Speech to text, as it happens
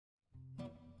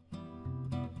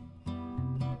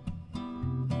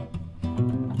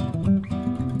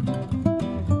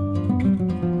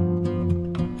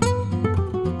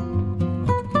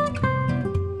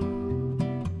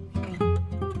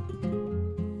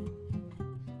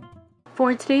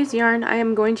For today's yarn, I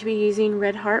am going to be using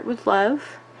Red Heart with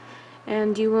Love,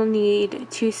 and you will need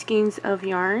 2 skeins of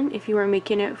yarn if you are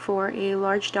making it for a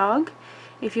large dog.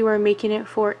 If you are making it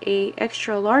for a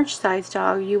extra large size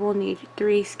dog, you will need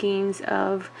 3 skeins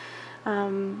of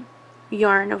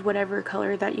yarn of whatever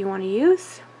color that you want to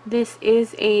use. This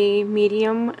is a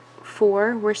medium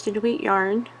 4 worsted weight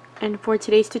yarn, and for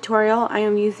today's tutorial I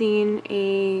am using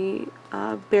a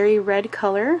berry red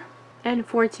color. And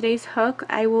for today's hook,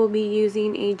 I will be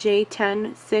using a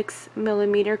J10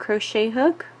 6mm crochet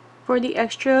hook. For the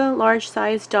extra large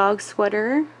size dog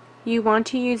sweater, you want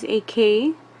to use a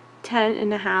K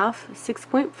 10.5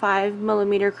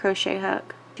 6.5mm crochet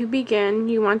hook. To begin,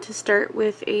 you want to start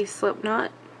with a slip knot.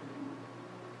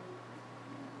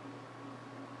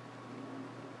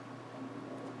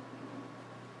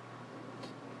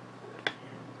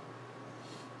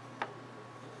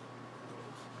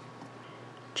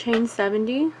 Chain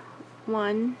 70,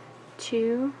 1,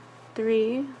 2,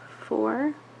 3,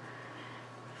 4,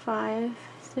 5,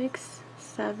 6,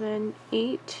 7,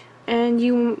 8, and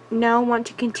you now want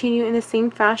to continue in the same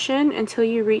fashion until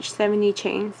you reach 70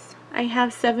 chains. I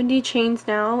have 70 chains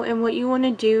now, and what you want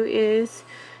to do is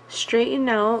straighten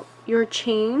out your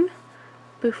chain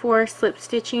before slip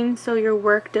stitching so your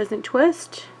work doesn't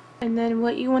twist. And then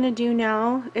what you want to do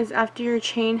now is, after your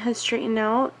chain has straightened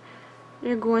out,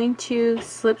 you're going to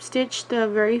slip stitch the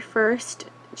very first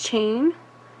chain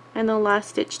and the last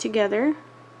stitch together,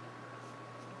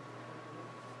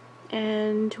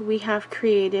 and we have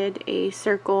created a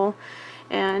circle,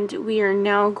 and we are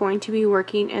now going to be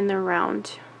working in the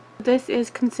round. This is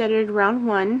considered round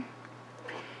 1,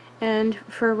 and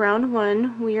for round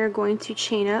 1 we are going to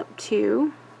chain up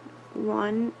 2,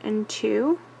 1 and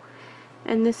 2,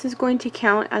 and this is going to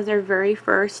count as our very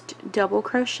first double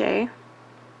crochet.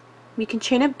 You can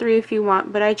chain up 3 if you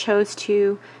want, but I chose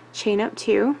to chain up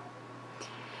 2.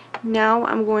 Now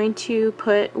I'm going to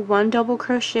put 1 double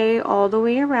crochet all the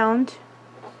way around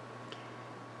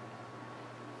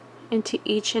into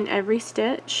each and every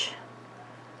stitch.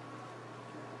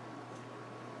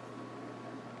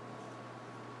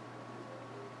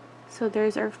 So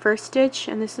there's our first stitch,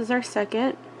 and this is our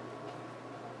second.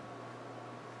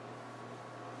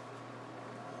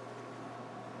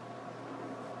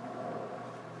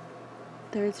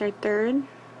 There's our third.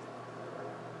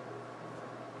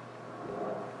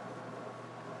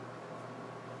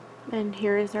 And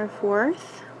here is our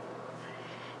fourth.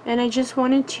 And I just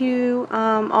wanted to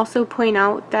also point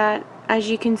out that, as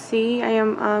you can see, I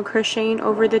am crocheting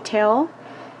over the tail,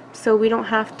 so we don't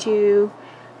have to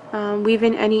weave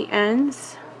in any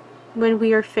ends when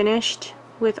we are finished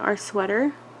with our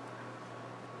sweater.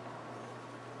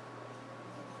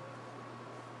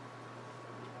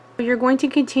 You're going to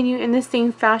continue in the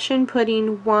same fashion,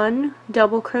 putting 1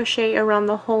 double crochet around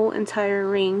the whole entire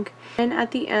ring, and at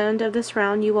the end of this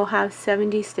round you will have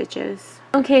 70 stitches.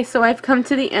 Okay, so I've come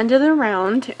to the end of the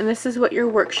round, and this is what your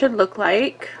work should look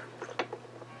like.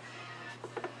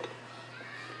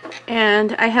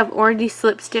 And I have already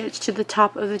slip stitched to the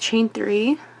top of the chain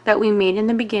 3 that we made in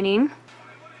the beginning.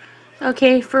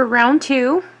 Okay, for round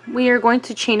 2 we are going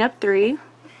to chain up 3,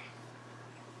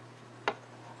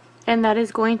 and that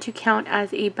is going to count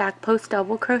as a back post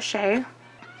double crochet.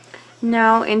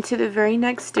 Now into the very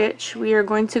next stitch we are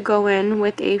going to go in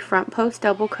with a front post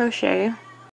double crochet.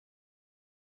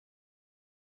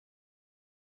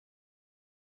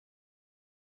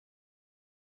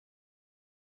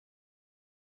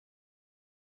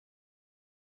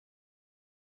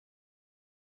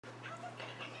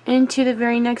 Into the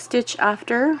very next stitch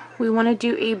after, we want to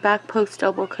do a back post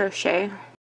double crochet.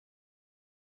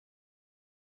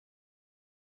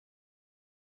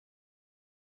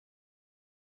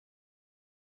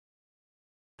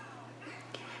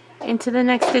 Into the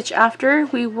next stitch after,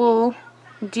 we will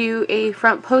do a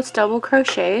front post double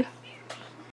crochet.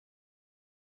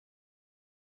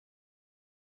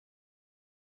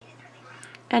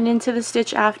 And into the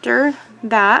stitch after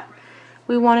that,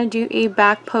 we want to do a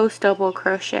back post double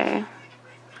crochet.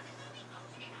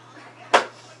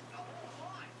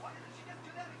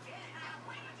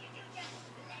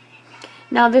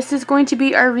 Now this is going to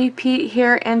be our repeat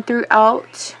here and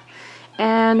throughout,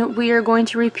 and we are going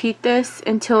to repeat this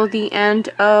until the end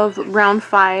of round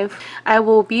 5. I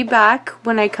will be back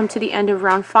when I come to the end of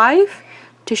round 5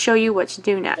 to show you what to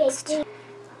do next.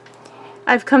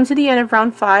 I've come to the end of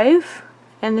round 5,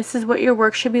 and this is what your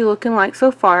work should be looking like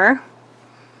so far.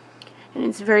 And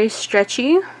it's very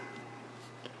stretchy.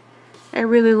 I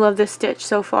really love this stitch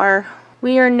so far.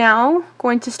 We are now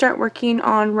going to start working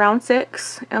on round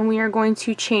 6, and we are going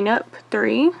to chain up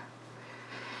 3.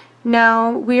 Now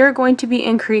we are going to be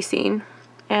increasing,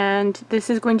 and this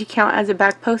is going to count as a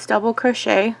back post double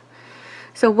crochet.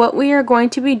 So what we are going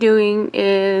to be doing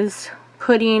is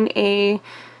putting a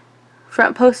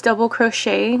front post double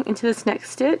crochet into this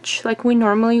next stitch like we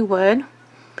normally would,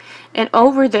 and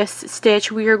over this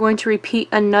stitch we are going to repeat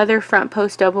another front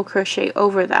post double crochet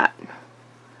over that.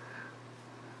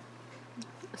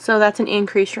 So that's an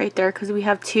increase right there because we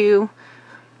have 2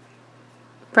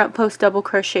 front post double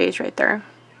crochets right there.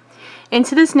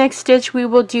 Into this next stitch we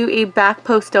will do a back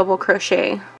post double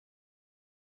crochet.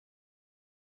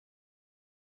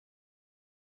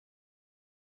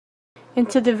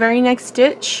 Into the very next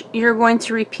stitch you're going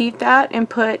to repeat that and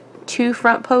put 2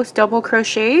 front post double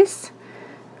crochets.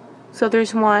 So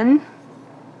there's 1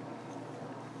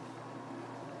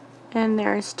 and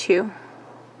there's 2.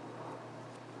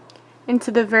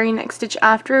 Into the very next stitch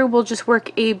after we'll just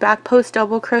work a back post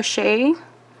double crochet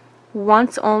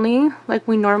once only like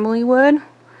we normally would.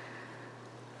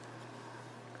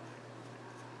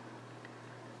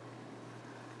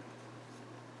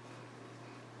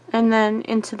 And then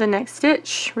into the next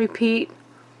stitch repeat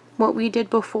what we did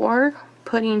before,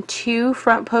 putting 2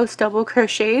 front post double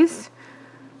crochets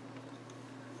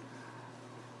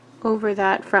over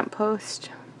that front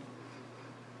post.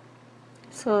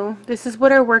 So this is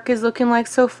what our work is looking like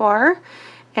so far,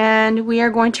 and we are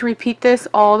going to repeat this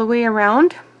all the way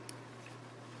around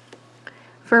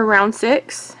for round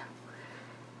 6.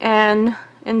 And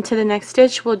into the next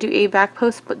stitch we'll do a back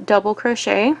post double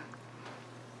crochet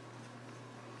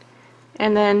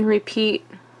and then repeat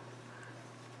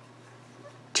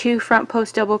 2 front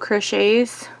post double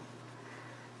crochets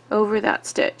over that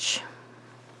stitch.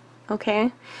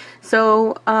 Okay,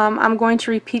 so I'm going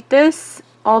to repeat this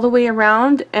all the way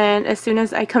around, and as soon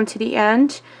as I come to the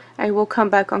end I will come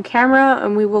back on camera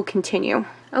and we will continue.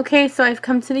 Okay, so I've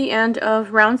come to the end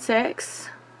of round 6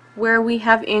 where we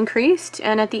have increased,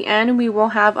 and at the end we will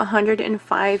have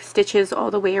 105 stitches all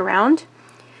the way around.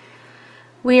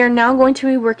 We are now going to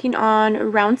be working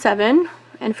on round 7,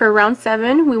 and for round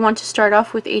 7 we want to start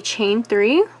off with a chain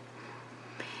 3,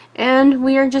 and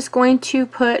we are just going to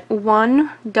put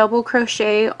 1 double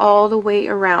crochet all the way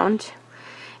around,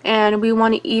 and we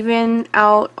want to even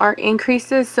out our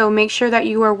increases, so make sure that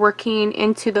you are working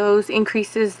into those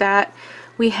increases that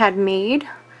we had made.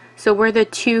 So where the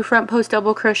 2 front post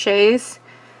double crochets,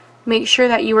 make sure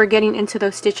that you are getting into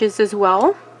those stitches as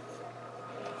well.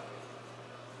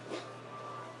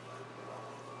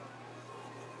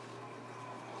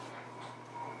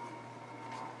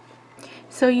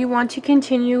 So you want to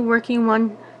continue working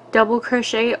 1 double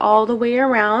crochet all the way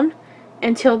around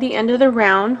until the end of the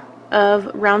round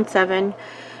of round 7.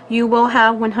 You will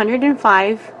have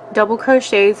 105 double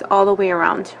crochets all the way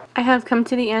around. I have come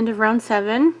to the end of round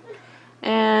 7,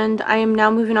 and I am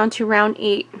now moving on to round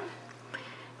 8.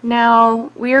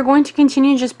 Now we are going to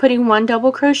continue just putting 1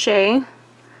 double crochet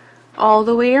all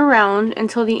the way around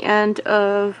until the end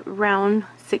of round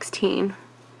 16.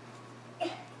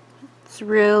 It's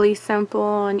really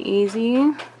simple and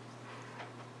easy,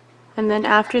 and then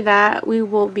after that we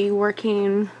will be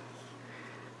working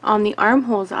on the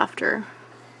armholes after.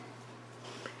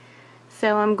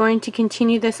 So I'm going to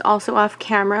continue this also off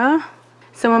camera.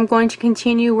 So I'm going to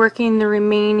continue working the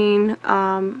remaining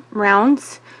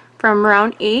rounds from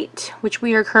round 8, which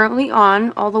we are currently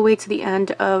on, all the way to the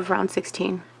end of round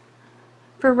 16.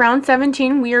 For round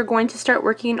 17 we are going to start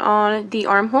working on the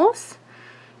armholes.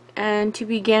 And to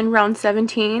begin round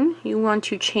 17 you want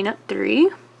to chain up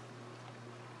 3,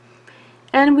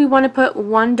 and we want to put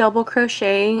 1 double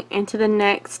crochet into the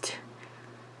next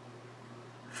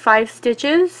 5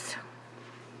 stitches,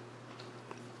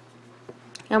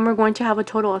 and we're going to have a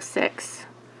total of 6.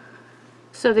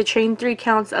 So the chain 3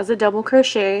 counts as a double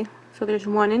crochet, so there's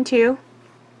 1 and 2,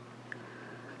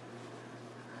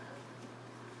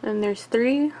 and there's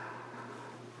 3,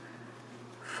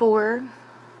 4,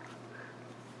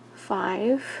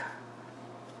 5,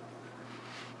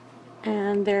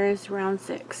 and there's round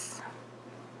 6.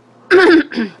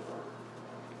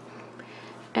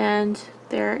 And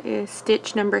there is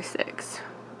stitch number 6.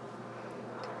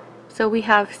 So we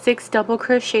have 6 double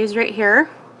crochets right here.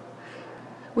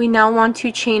 We now want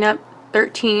to chain up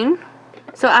 13.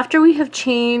 So after we have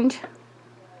chained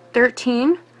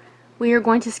 13, we are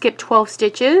going to skip 12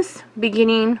 stitches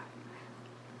beginning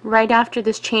right after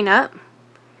this chain up.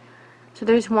 So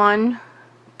there's 1,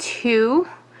 2,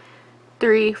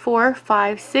 3, 4,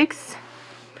 5, 6,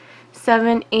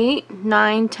 7, 8,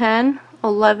 9, 10,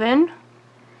 11,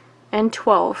 and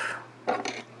 12.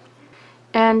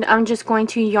 And I'm just going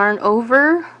to yarn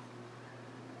over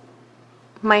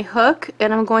my hook,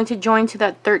 and I'm going to join to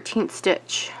that 13th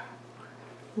stitch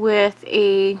with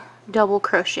a double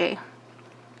crochet.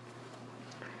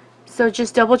 So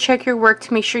just double check your work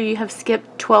to make sure you have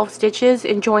skipped 12 stitches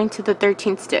and joined to the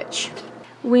 13th stitch.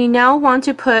 We now want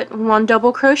to put 1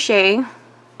 double crochet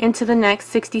into the next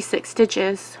 66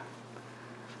 stitches.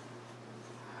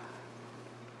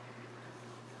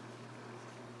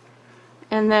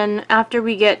 And then after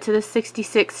we get to the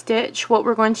 66th stitch, what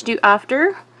we're going to do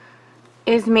after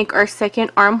is make our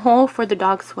second armhole for the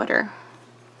dog sweater.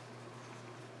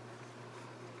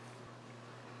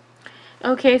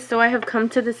 Okay, so I have come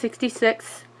to the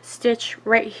 66th stitch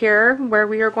right here where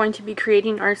we are going to be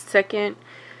creating our second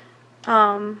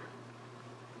arm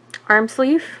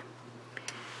sleeve.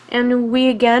 And we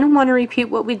again want to repeat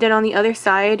what we did on the other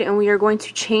side, and we are going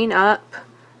to chain up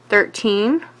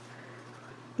 13,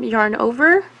 yarn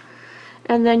over,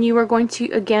 and then you are going to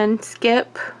again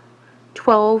skip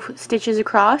 12 stitches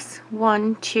across.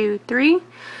 1, 2, 3,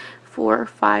 4,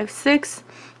 5, 6,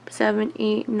 7,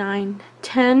 8, 9,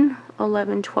 10,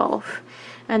 11, 12,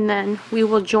 and then we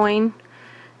will join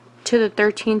to the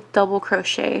 13th double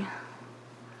crochet.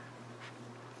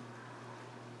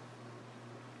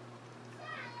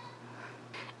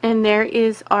 And there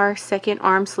is our second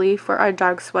arm sleeve for our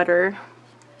dog sweater.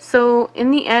 So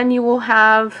in the end you will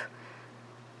have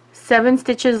 7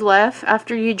 stitches left.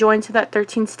 After you join to that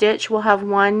 13th stitch, we'll have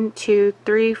 1, 2,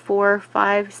 3, 4,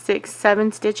 5, 6,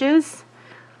 7 stitches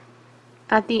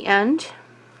at the end.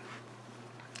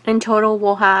 In total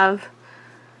we'll have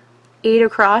 8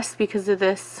 across because of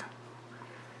this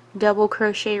double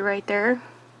crochet right there.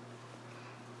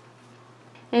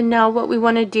 And now what we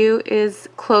want to do is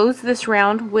close this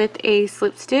round with a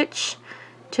slip stitch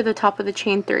to the top of the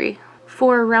chain 3.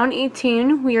 For round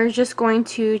 18 we are just going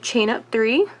to chain up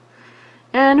 3,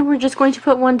 and we're just going to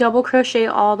put 1 double crochet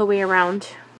all the way around.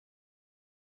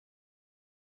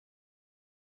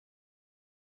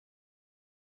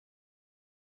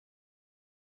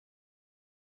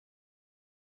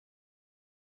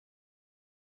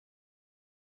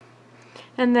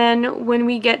 And then when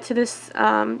we get to this,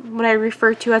 what I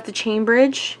refer to as the chain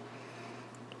bridge,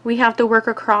 we have to work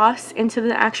across into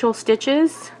the actual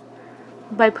stitches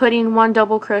by putting 1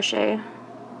 double crochet.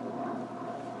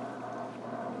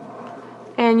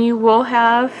 And you will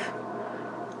have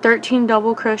 13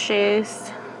 double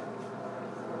crochets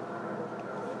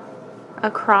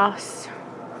across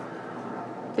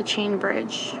the chain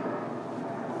bridge.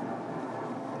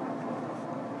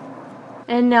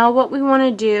 And now what we want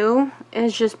to do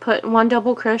is just put 1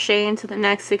 double crochet into the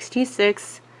next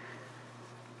 66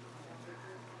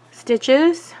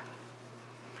 stitches,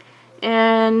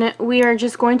 and we are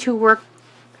just going to work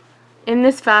in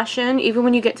this fashion. Even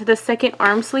when you get to the second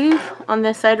arm sleeve on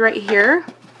this side right here,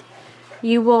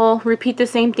 you will repeat the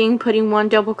same thing, putting 1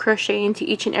 double crochet into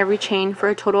each and every chain for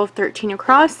a total of 13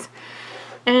 across,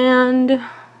 and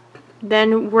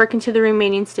then work into the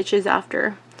remaining stitches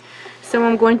after. So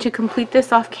I'm going to complete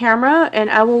this off camera, and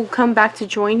I will come back to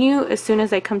join you as soon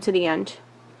as I come to the end.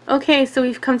 Okay, so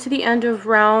we've come to the end of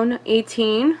round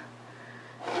 18,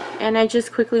 and I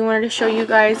just quickly wanted to show you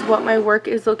guys what my work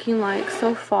is looking like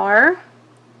so far.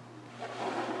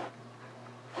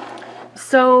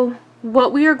 So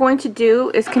what we are going to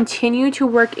do is continue to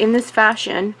work in this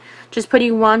fashion, just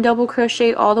putting 1 double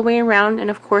crochet all the way around, and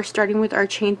of course starting with our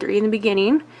chain 3 in the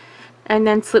beginning, and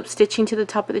then slip stitching to the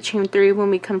top of the chain 3 when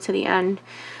we come to the end.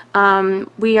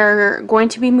 We are going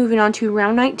to be moving on to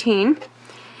round 19,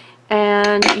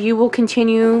 and you will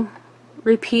continue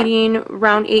repeating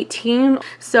round 18.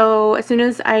 So as soon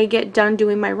as I get done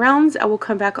doing my rounds, I will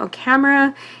come back on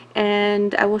camera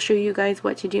and I will show you guys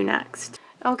what to do next.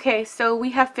 Okay, so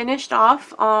we have finished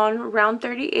off on round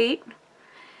 38,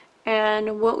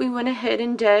 and what we went ahead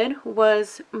and did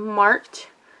was marked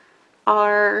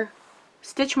our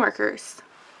stitch markers.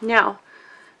 Now,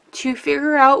 to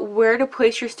figure out where to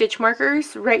place your stitch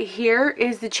markers, right here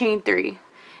is the chain 3,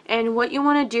 and what you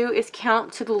want to do is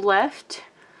count to the left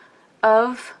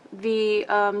of the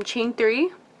chain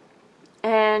 3,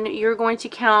 and you're going to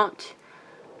count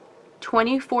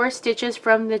 24 stitches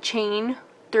from the chain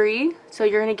 3. So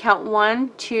you're going to count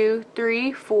 1, 2,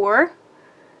 3, 4,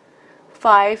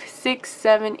 5, 6,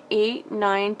 7, 8,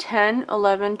 9, 10,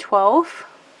 11, 12,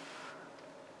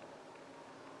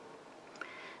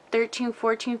 13,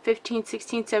 14, 15,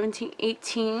 16, 17,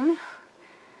 18,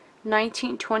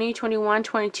 19, 20, 21,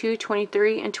 22,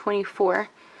 23, and 24.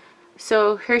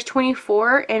 So here's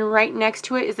 24, and right next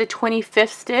to it is the 25th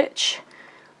stitch.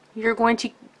 You're going to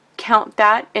count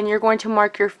that, and you're going to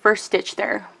mark your first stitch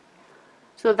there.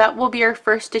 So that will be our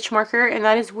first stitch marker, and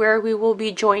that is where we will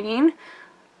be joining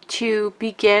to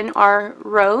begin our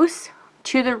rows.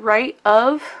 To the right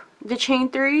of the chain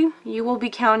 3, you will be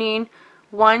counting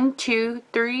 1, 2,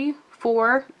 3,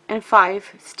 4 and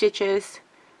 5 stitches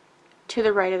to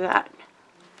the right of that.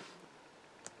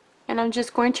 And I'm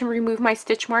just going to remove my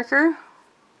stitch marker,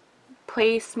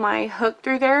 place my hook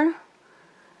through there,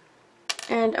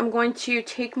 and I'm going to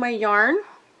take my yarn.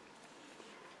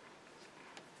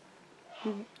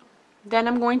 Then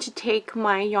I'm going to take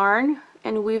my yarn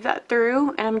and weave that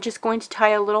through, and I'm just going to tie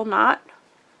a little knot.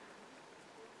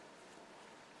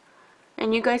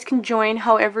 And you guys can join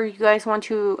however you guys want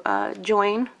to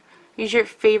join. Use your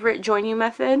favorite joining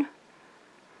method.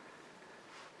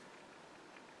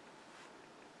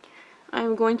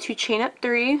 I'm going to chain up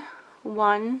 3,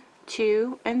 1,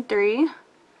 2, and 3,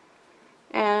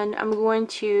 and I'm going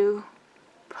to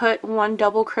put 1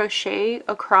 double crochet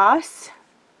across.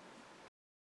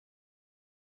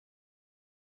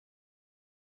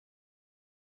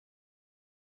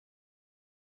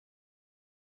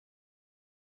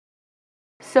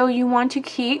 So you want to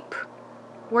keep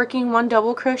working 1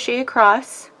 double crochet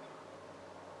across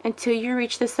until you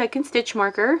reach the second stitch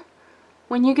marker.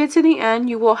 When you get to the end,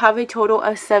 you will have a total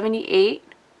of 78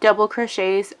 double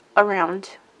crochets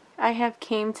around. I have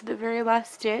came to the very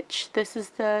last stitch. This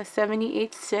is the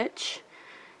 78th stitch.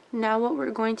 Now what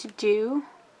we're going to do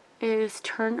is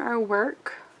turn our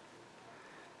work,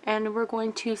 and we're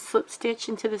going to slip stitch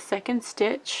into the second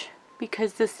stitch,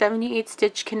 because the 78th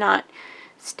stitch cannot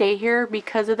stay here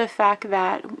because of the fact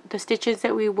that the stitches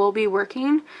that we will be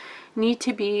working need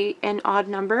to be an odd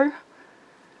number.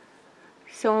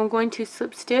 So I'm going to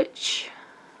slip stitch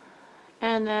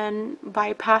and then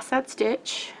bypass that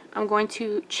stitch. I'm going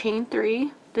to chain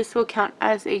 3. This will count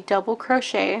as a double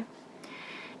crochet,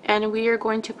 and we are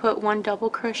going to put 1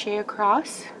 double crochet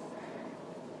across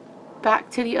back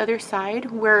to the other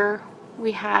side where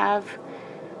we have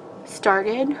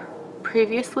started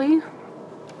previously.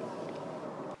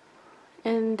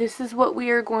 And this is what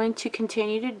we are going to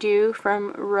continue to do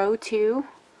from row 2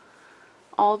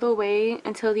 all the way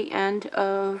until the end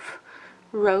of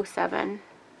row 7.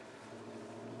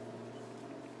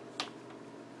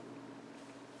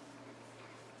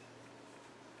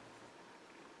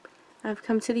 I've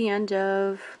come to the end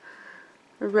of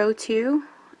row 2,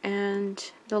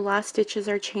 and the last stitches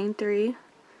are chain 3,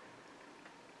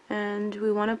 and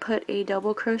we want to put a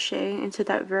double crochet into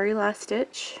that very last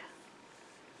stitch,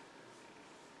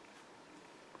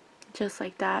 just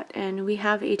like that, and we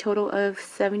have a total of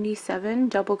 77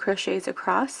 double crochets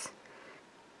across.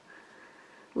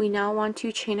 We now want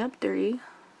to chain up 3,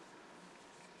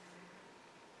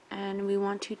 and we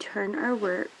want to turn our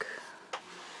work,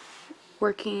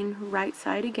 working right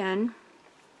side again.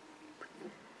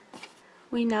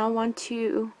 We now want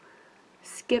to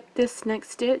skip this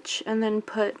next stitch and then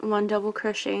put 1 double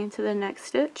crochet into the next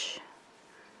stitch,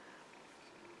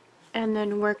 and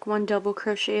then work 1 double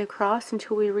crochet across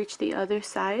until we reach the other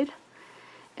side.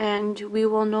 And we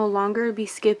will no longer be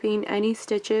skipping any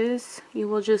stitches. You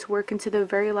will just work into the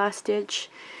very last stitch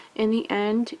in the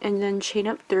end, and then chain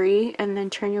up 3, and then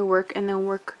turn your work, and then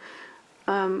work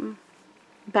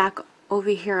back over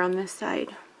here on this side.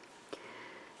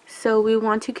 So we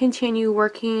want to continue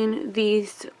working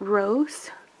these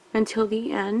rows until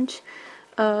the end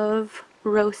of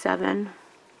row 7.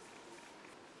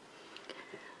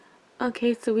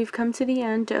 Okay, so we've come to the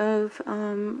end of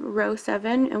row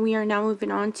 7, and we are now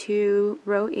moving on to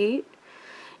row 8.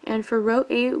 And for row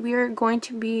 8, we are going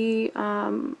to be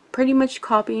pretty much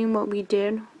copying what we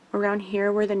did around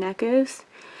here where the neck is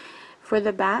for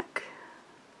the back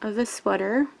of the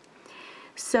sweater.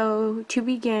 So to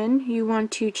begin, you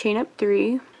want to chain up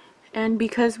 3, and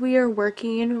because we are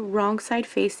working wrong side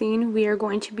facing, we are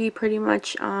going to be pretty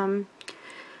much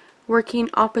working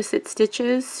opposite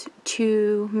stitches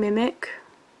to mimic,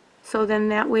 so then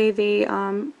that way they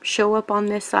show up on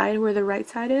this side where the right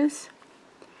side is.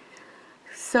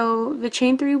 So the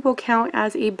chain 3 will count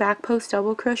as a back post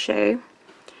double crochet.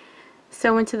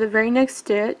 So into the very next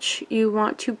stitch, you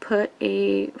want to put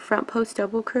a front post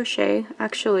double crochet.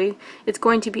 Actually, it's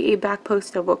going to be a back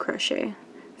post double crochet.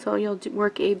 So you'll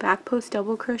work a back post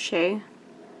double crochet.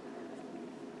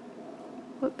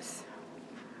 Whoops.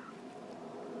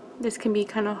 This can be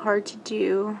kind of hard to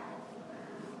do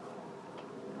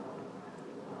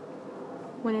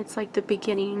when it's like the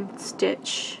beginning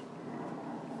stitch.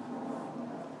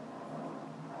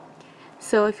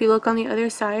 So if you look on the other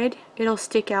side, it'll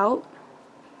stick out,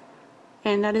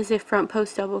 and that is a front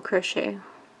post double crochet.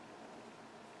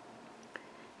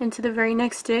 Into the very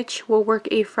next stitch, we'll work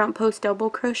a front post double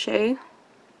crochet,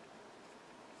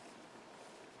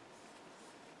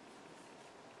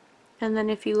 and then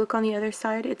if you look on the other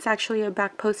side, it's actually a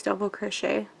back post double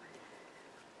crochet.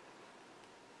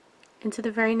 Into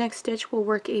the very next stitch, we'll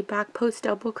work a back post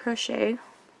double crochet,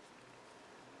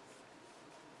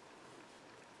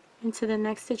 Into the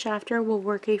next stitch after, we'll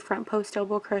work a front post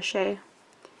double crochet.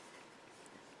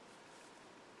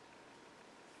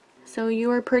 So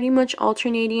you are pretty much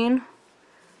alternating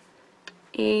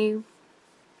a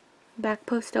back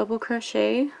post double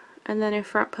crochet and then a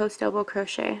front post double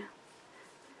crochet.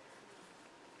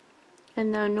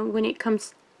 And then when it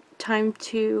comes time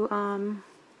to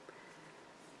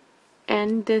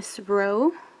end this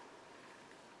row,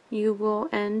 you will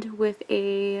end with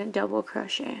a double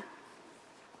crochet.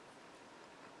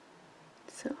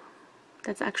 So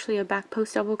that's actually a back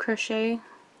post double crochet,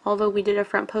 although we did a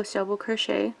front post double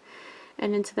crochet.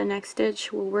 And into the next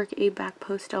stitch we'll work a back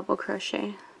post double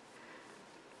crochet.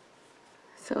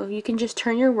 So you can just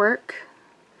turn your work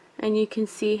and you can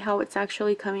see how it's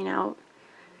actually coming out.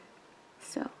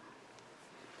 So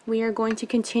we are going to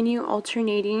continue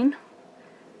alternating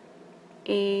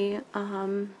a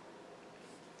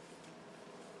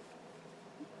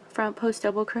front post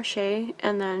double crochet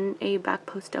and then a back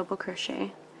post double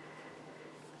crochet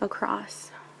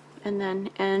across, and then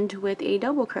end with a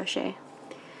double crochet.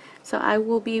 So I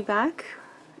will be back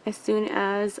as soon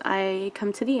as I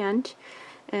come to the end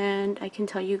and I can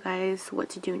tell you guys what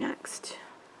to do next.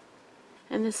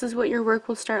 And this is what your work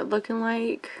will start looking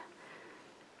like.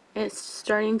 It's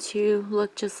starting to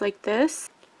look just like this,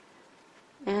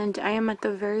 and I am at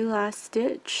the very last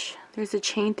stitch. There's a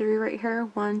chain 3 right here,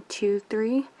 1, 2,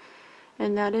 3,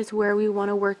 and that is where we want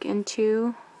to work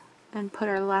into and put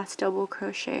our last double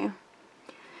crochet.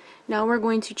 Now we're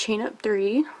going to chain up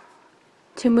 3.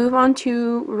 To move on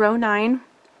to row 9,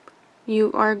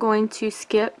 you are going to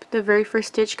skip the very first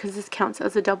stitch because this counts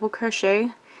as a double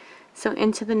crochet. So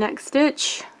into the next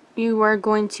stitch you are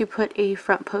going to put a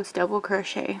front post double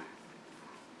crochet.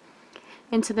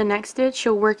 Into the next stitch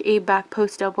you'll work a back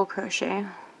post double crochet.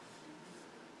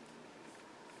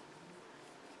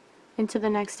 Into the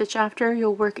next stitch after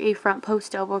you'll work a front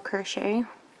post double crochet.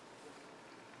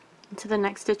 Into the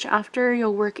next stitch after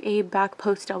you'll work a back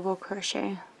post double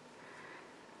crochet.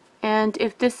 And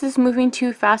if this is moving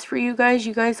too fast for you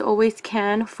guys always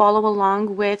can follow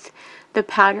along with the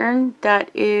pattern that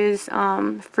is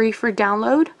free for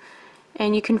download,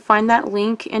 and you can find that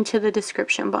link into the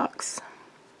description box.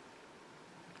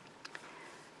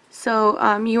 So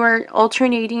you are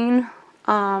alternating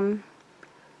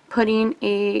putting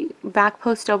a back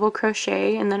post double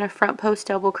crochet and then a front post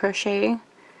double crochet,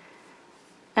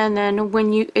 and then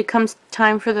when it comes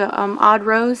time for the odd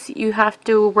rows, you have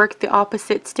to work the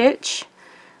opposite stitch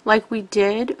like we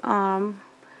did on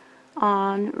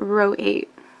row 8.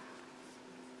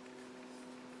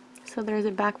 So there's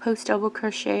a back post double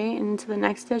crochet, and into the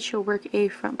next stitch you'll work a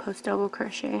front post double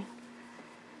crochet,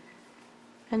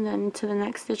 and then to the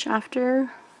next stitch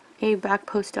after a back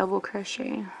post double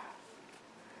crochet,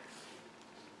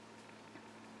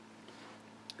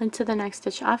 and to the next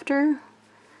stitch after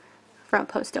front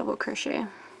post double crochet.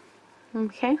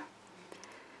 Okay,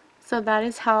 so that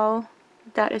is how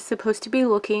that is supposed to be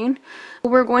looking.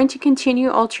 We're going to continue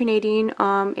alternating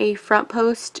a front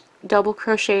post double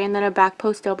crochet and then a back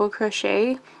post double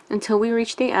crochet until we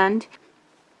reach the end.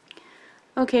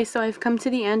 Okay, so I've come to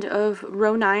the end of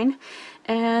row 9,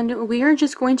 and we are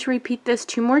just going to repeat this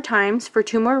 2 more times for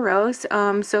 2 more rows.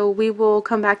 So we will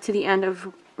come back to the end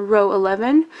of row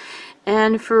 11,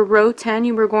 and for row 10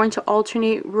 you were going to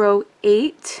alternate row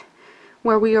 8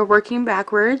 where we are working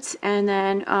backwards, and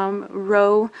then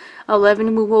row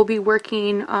 11 we will be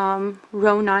working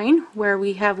row 9 where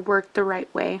we have worked the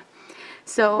right way.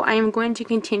 So I am going to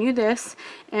continue this,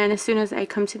 and as soon as I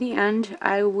come to the end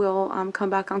I will come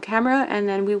back on camera, and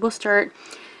then we will start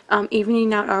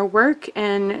evening out our work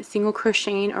and single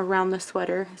crocheting around the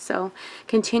sweater. So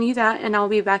continue that and I'll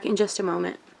be back in just a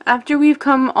moment. After we've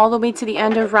come all the way to the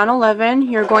end of round 11,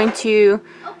 you're going to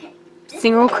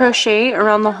single crochet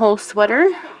around the whole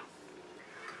sweater.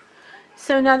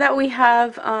 So now that we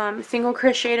have single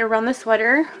crocheted around the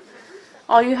sweater,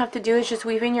 all you have to do is just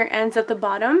weave in your ends at the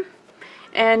bottom.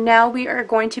 And now we are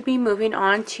going to be moving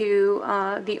on to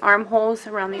the armholes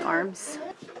around the arms.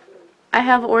 I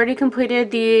have already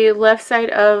completed the left side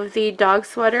of the dog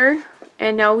sweater,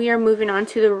 and now we are moving on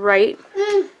to the right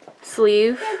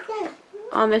sleeve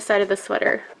on this side of the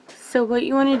sweater. So what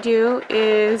you want to do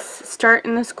is start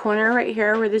in this corner right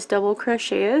here where this double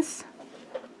crochet is,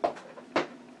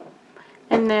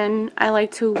 and then I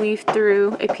like to weave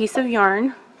through a piece of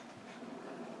yarn,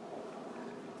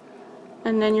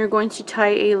 and then you're going to tie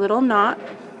a little knot.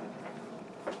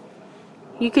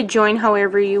 You could join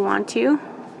however you want to.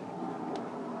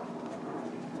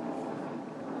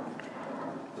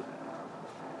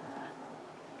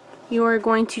 You are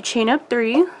going to chain up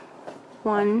 3,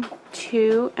 1,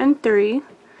 2, and 3.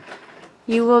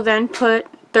 You will then put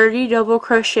 30 double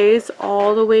crochets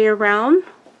all the way around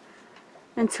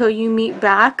until you meet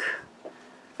back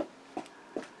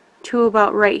to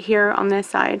about right here on this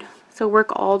side. So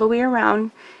work all the way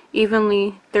around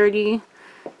evenly, 30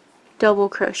 double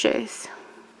crochets.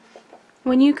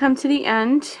 When you come to the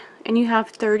end and you have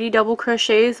 30 double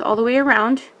crochets all the way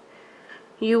around,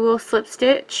 you will slip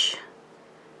stitch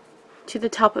to the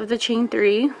top of the chain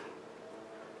 3.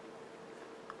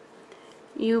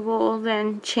 You will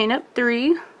then chain up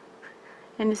 3,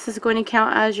 and this is going to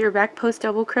count as your back post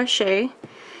double crochet,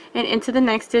 and into the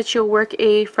next stitch you'll work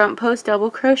a front post double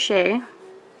crochet.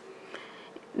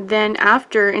 Then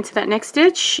after, into that next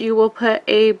stitch, you will put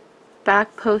a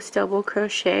back post double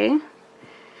crochet.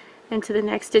 Into the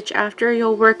next stitch after,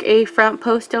 you'll work a front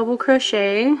post double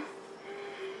crochet.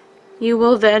 You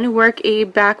will then work a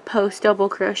back post double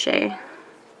crochet.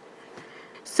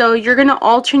 So you're going to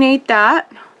alternate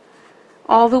that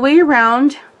all the way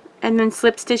around, and then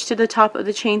slip stitch to the top of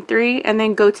the chain 3, and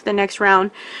then go to the next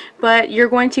round. But you're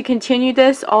going to continue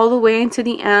this all the way into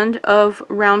the end of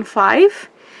round 5.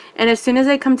 And as soon as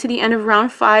I come to the end of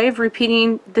round 5,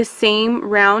 repeating the same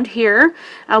round here,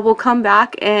 I will come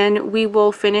back and we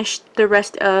will finish the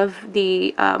rest of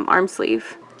the arm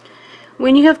sleeve.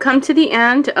 When you have come to the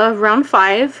end of round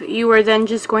 5, you are then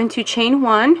just going to chain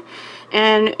 1,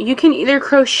 and you can either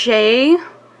crochet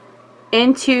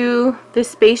into the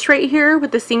space right here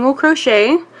with a single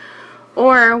crochet,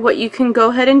 or what you can go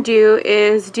ahead and do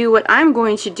is do what I'm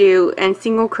going to do and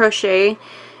single crochet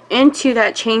into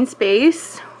that chain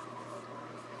space,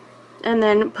 and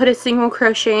then put a single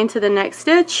crochet into the next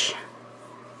stitch,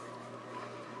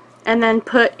 and then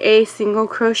put a single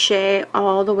crochet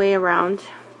all the way around.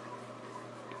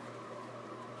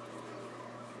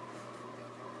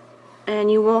 And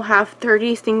you will have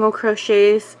 30 single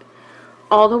crochets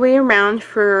all the way around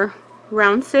for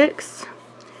round 6.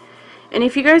 And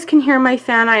if you guys can hear my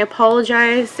fan, I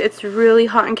apologize. It's really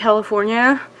hot in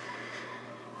California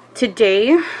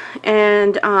today,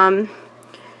 and I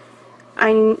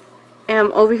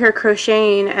am over here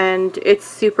crocheting and it's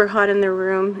super hot in the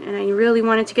room, and I really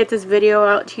wanted to get this video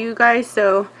out to you guys,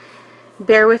 so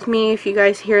bear with me if you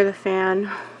guys hear the fan.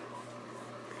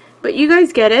 But you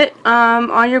guys get it.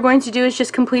 All you're going to do is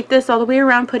just complete this all the way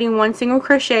around, putting one single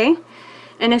crochet,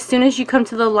 and as soon as you come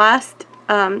to the last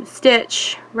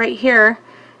stitch right here,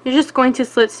 you're just going to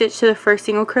slip stitch to the first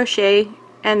single crochet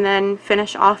and then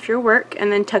finish off your work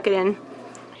and then tuck it in.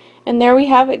 And there we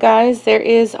have it, guys. There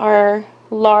is our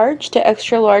large to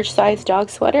extra large size dog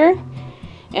sweater,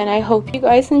 and I hope you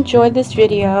guys enjoyed this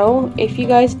video. If you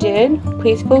guys did,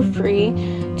 please feel free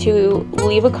to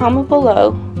leave a comment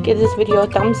below, give this video a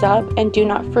thumbs up, and do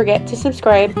not forget to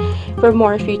subscribe for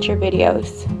more future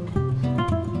videos.